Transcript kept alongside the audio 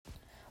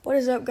What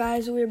is up,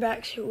 guys? We're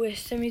back with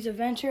Simmy's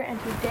Adventure, and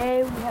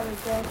today we have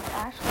a guest,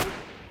 Ashley.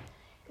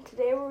 And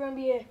today we're going to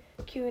be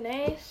a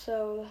Q&A,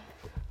 so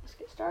let's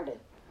get started.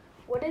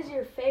 What is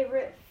your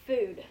favorite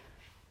food?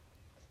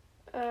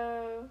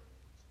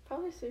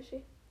 Probably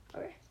sushi.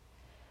 Okay.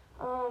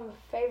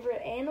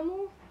 Favorite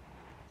animal?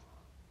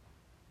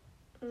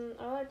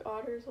 I like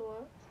otters a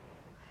lot.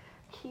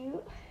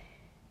 Cute.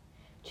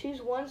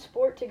 Choose one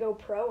sport to go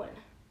pro in.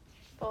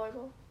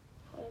 Volleyball.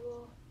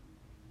 Volleyball.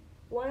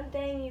 One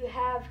thing you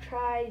have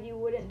tried you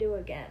wouldn't do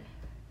again.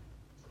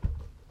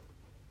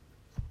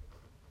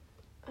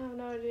 I have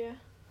no idea.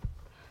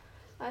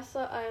 I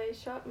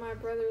shot my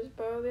brother's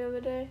bow the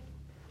other day,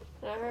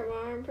 and I hurt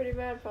my arm pretty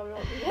bad. Probably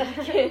won't do that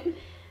again.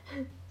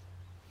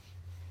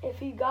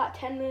 If you got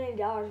 $10 million,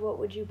 what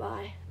would you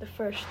buy? The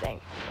first thing,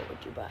 what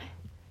would you buy?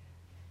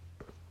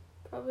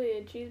 Probably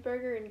a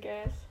cheeseburger and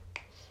gas.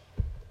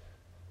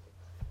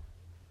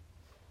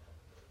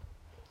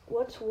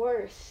 What's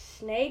worse,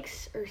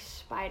 snakes or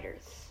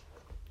spiders?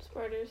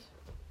 Spiders.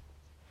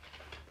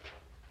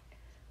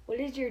 What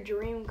is your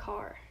dream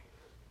car?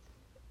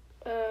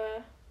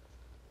 A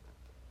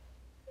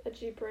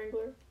Jeep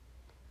Wrangler.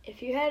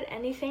 If you had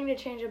anything to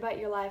change about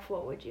your life,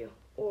 what would you?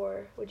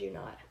 Or would you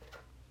not?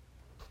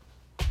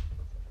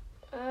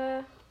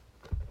 I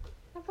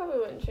probably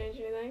wouldn't change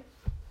anything.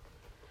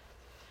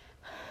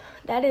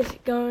 That is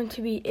going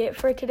to be it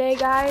for today,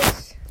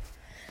 guys.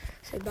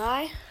 Say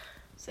bye.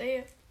 See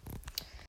ya.